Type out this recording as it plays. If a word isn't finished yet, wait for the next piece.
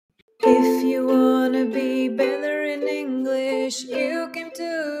If you wanna be better in English, you came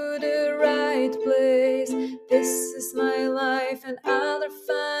to the right place. This is my life and other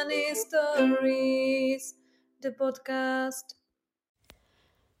funny stories. The podcast.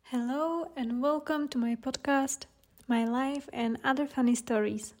 Hello and welcome to my podcast, My Life and Other Funny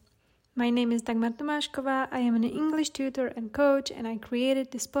Stories. My name is Dagmar Tomášková. I am an English tutor and coach, and I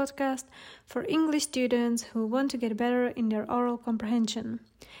created this podcast for English students who want to get better in their oral comprehension.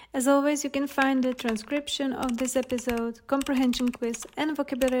 As always, you can find the transcription of this episode, comprehension quiz, and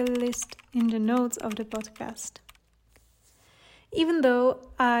vocabulary list in the notes of the podcast. Even though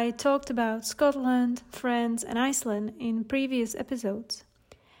I talked about Scotland, France, and Iceland in previous episodes,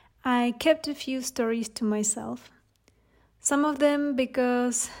 I kept a few stories to myself. Some of them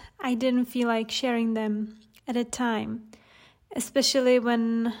because I didn't feel like sharing them at a time, especially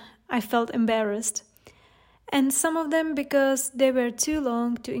when I felt embarrassed. And some of them because they were too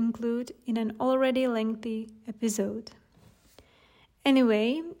long to include in an already lengthy episode.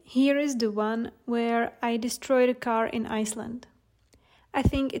 Anyway, here is the one where I destroyed a car in Iceland. I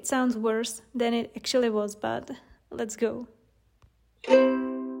think it sounds worse than it actually was, but let's go.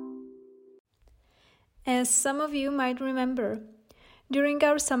 As some of you might remember, during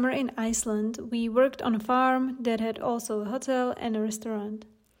our summer in Iceland, we worked on a farm that had also a hotel and a restaurant.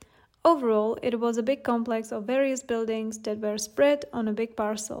 Overall, it was a big complex of various buildings that were spread on a big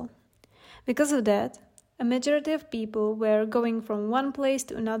parcel. Because of that, a majority of people were going from one place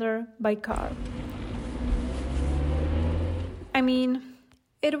to another by car. I mean,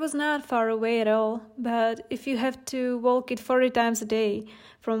 it was not far away at all, but if you have to walk it 40 times a day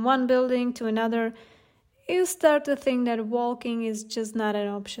from one building to another, you start to think that walking is just not an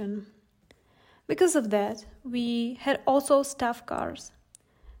option. Because of that, we had also staff cars.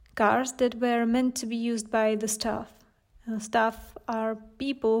 Cars that were meant to be used by the staff. Staff are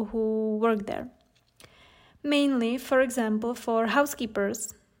people who work there. Mainly, for example, for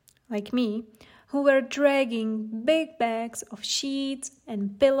housekeepers, like me, who were dragging big bags of sheets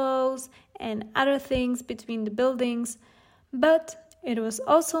and pillows and other things between the buildings, but it was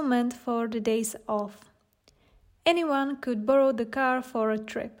also meant for the days off. Anyone could borrow the car for a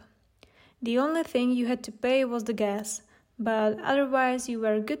trip. The only thing you had to pay was the gas, but otherwise you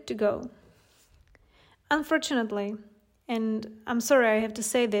were good to go. Unfortunately, and I'm sorry I have to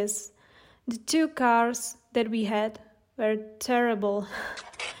say this, the two cars that we had were terrible.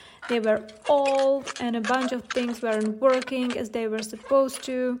 They were old and a bunch of things weren't working as they were supposed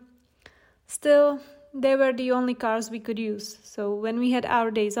to. Still, they were the only cars we could use, so when we had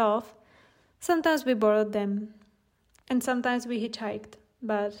our days off, sometimes we borrowed them. And sometimes we hitchhiked,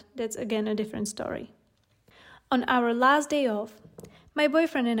 but that's again a different story. On our last day off, my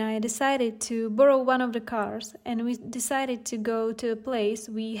boyfriend and I decided to borrow one of the cars, and we decided to go to a place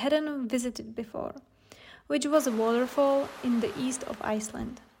we hadn't visited before, which was a waterfall in the east of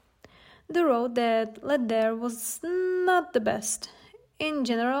Iceland. The road that led there was not the best. In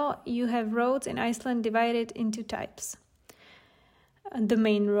general, you have roads in Iceland divided into types. The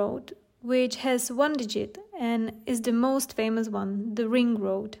main road, which has one digit and is the most famous one, the ring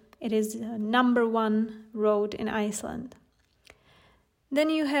road. It is the number one road in Iceland.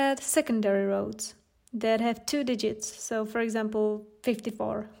 Then you had secondary roads that have two digits, so for example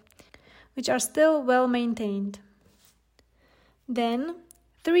 54, which are still well maintained. Then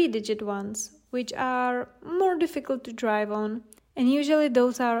three-digit ones, which are more difficult to drive on, and usually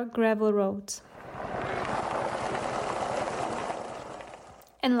those are gravel roads.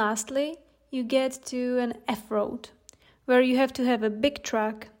 And lastly, you get to an F-road, where you have to have a big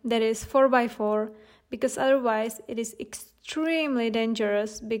truck that is 4x4, because otherwise it is extremely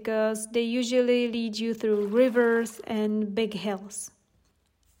dangerous because they usually lead you through rivers and big hills.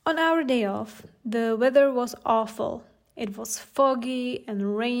 On our day off, the weather was awful. It was foggy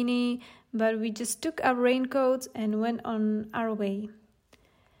and rainy, but we just took our raincoats and went on our way.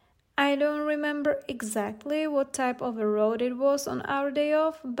 I don't remember exactly what type of a road it was on our day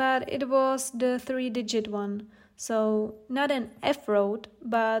off, but it was the three-digit one. So not an F road,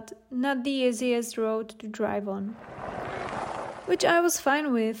 but not the easiest road to drive on. Which I was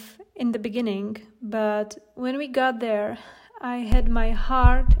fine with in the beginning, but when we got there, I had my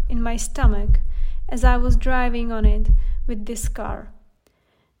heart in my stomach as I was driving on it with this car.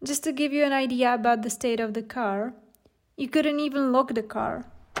 Just to give you an idea about the state of the car, you couldn't even lock the car.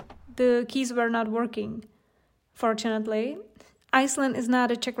 The keys were not working. Fortunately, Iceland is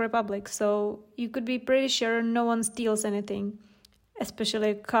not a Czech Republic, so you could be pretty sure no one steals anything,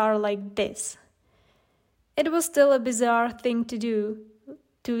 especially a car like this. It was still a bizarre thing to do,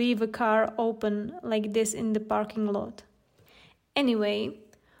 to leave a car open like this in the parking lot. Anyway,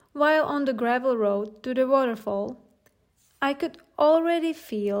 While on the gravel road to the waterfall, I could already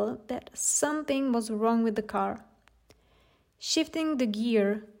feel that something was wrong with the car. Shifting the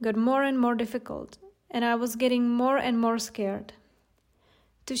gear got more and more difficult, and I was getting more and more scared.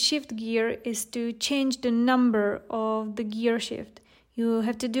 To shift gear is to change the number of the gear shift. You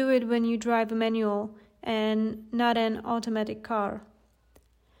have to do it when you drive a manual and not an automatic car.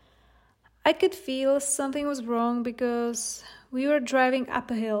 I could feel something was wrong because we were driving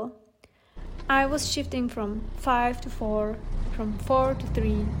up a hill. I was shifting from 5 to 4, from 4 to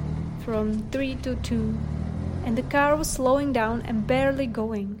 3, from 3 to 2, and the car was slowing down and barely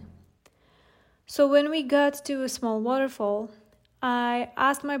going. So when we got to a small waterfall, I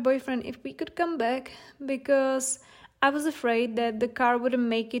asked my boyfriend if we could come back because I was afraid that the car wouldn't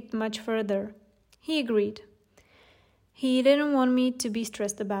make it much further. He agreed. He didn't want me to be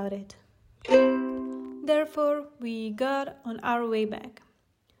stressed about it. Therefore, we got on our way back.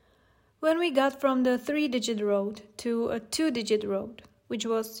 When we got from the 3-digit road to a 2-digit road, which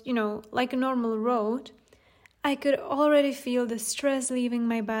was, like a normal road, I could already feel the stress leaving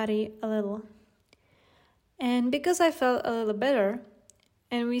my body a little. And because I felt a little better,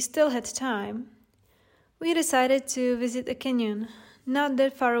 and we still had time, we decided to visit a canyon not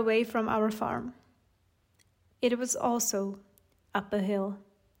that far away from our farm. It was also up a hill.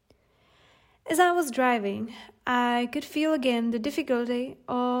 As I was driving, I could feel again the difficulty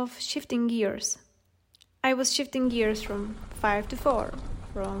of shifting gears. I was shifting gears from 5 to 4,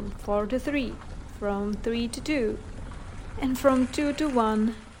 from 4 to 3, from 3 to 2, and from 2 to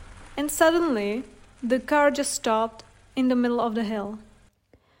 1, and suddenly the car just stopped in the middle of the hill.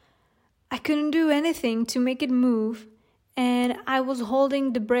 I couldn't do anything to make it move, and I was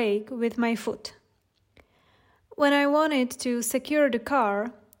holding the brake with my foot. When I wanted to secure the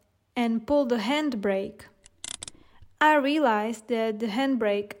car and pull the handbrake, I realized that the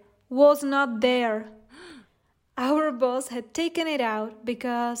handbrake was not there. Our boss had taken it out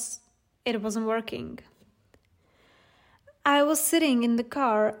because it wasn't working. I was sitting in the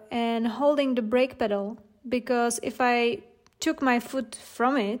car and holding the brake pedal because if I took my foot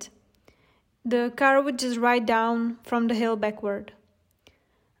from it, the car would just ride down from the hill backward.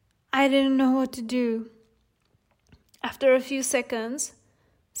 I didn't know what to do. After a few seconds,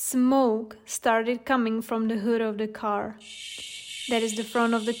 smoke started coming from the hood of the car. That is the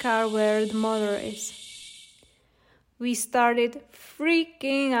front of the car where the motor is. We started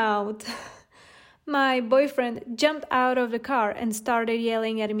freaking out. My boyfriend jumped out of the car and started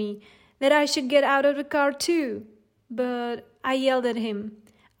yelling at me that I should get out of the car too. But I yelled at him,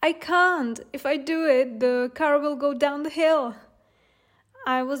 "I can't. If I do it, the car will go down the hill."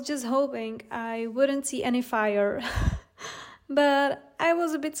 I was just hoping I wouldn't see any fire. But I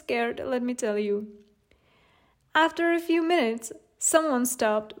was a bit scared, let me tell you. After a few minutes, someone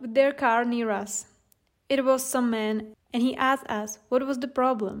stopped with their car near us. It was some man, and he asked us what was the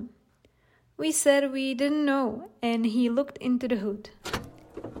problem. We said we didn't know, and he looked into the hood.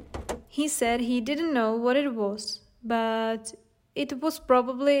 He said he didn't know what it was, but it was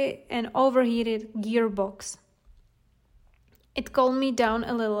probably an overheated gearbox. It calmed me down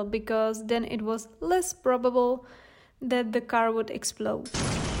a little because then it was less probable that the car would explode.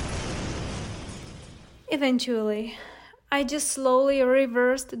 Eventually, I just slowly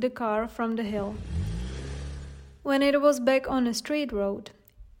reversed the car from the hill. When it was back on a straight road,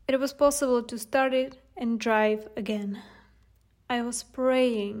 it was possible to start it and drive again. I was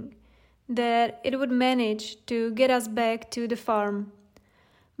praying that it would manage to get us back to the farm.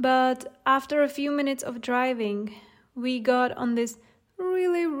 But after a few minutes of driving, we got on this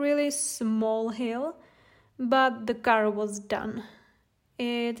really small hill, but the car was done.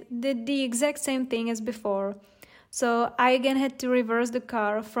 It did the exact same thing as before. So I again had to reverse the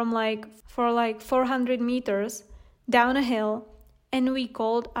car from for 400 meters down a hill, and we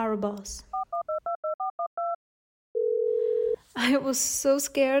called our boss. I was so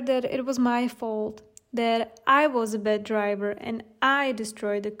scared that it was my fault, that I was a bad driver and I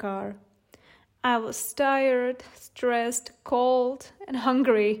destroyed the car. I was tired, stressed, cold, and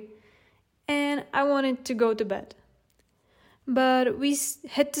hungry, and I wanted to go to bed. But we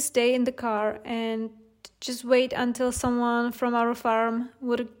had to stay in the car and just wait until someone from our farm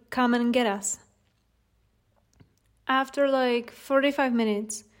would come and get us. After 45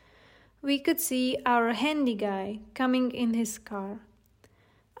 minutes, we could see our handy guy coming in his car.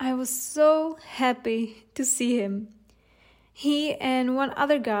 I was so happy to see him. He and one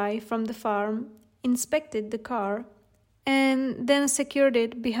other guy from the farm inspected the car and then secured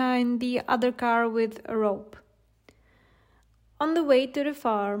it behind the other car with a rope. On the way to the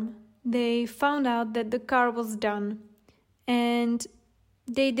farm, they found out that the car was done and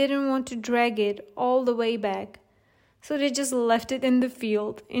They didn't want to drag it all the way back, so they just left it in the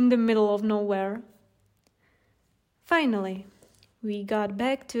field in the middle of nowhere. Finally, we got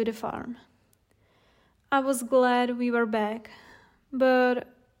back to the farm. I was glad we were back, but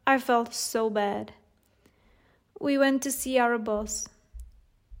I felt so bad. We went to see our boss.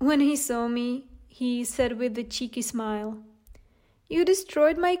 When he saw me, he said with a cheeky smile, "You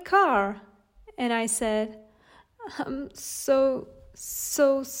destroyed my car." And I said, "I'm so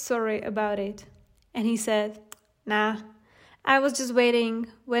sorry about it." And he said, "Nah, I was just waiting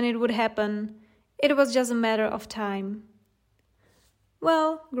when it would happen. It was just a matter of time."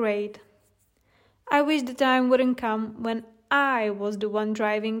 Well, great. I wish the time wouldn't come when I was the one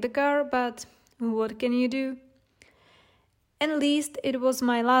driving the car, but what can you do? At least it was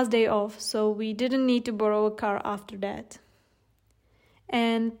my last day off, so we didn't need to borrow a car after that.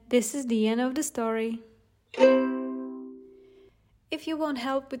 And this is the end of the story. If you want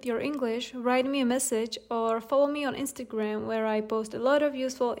help with your English, write me a message or follow me on Instagram, where I post a lot of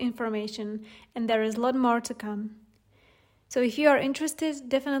useful information and there is a lot more to come. So if you are interested,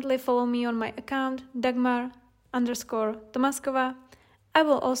 definitely follow me on my account, Dagmar_Tomaskova. I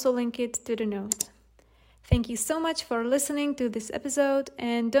will also link it to the notes. Thank you so much for listening to this episode,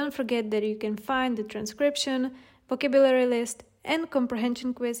 and don't forget that you can find the transcription, vocabulary list, and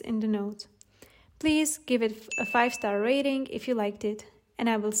comprehension quiz in the notes. Please give it a 5-star rating if you liked it, and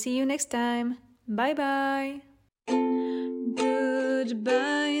I will see you next time. Bye bye!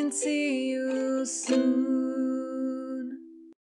 Goodbye and see you soon.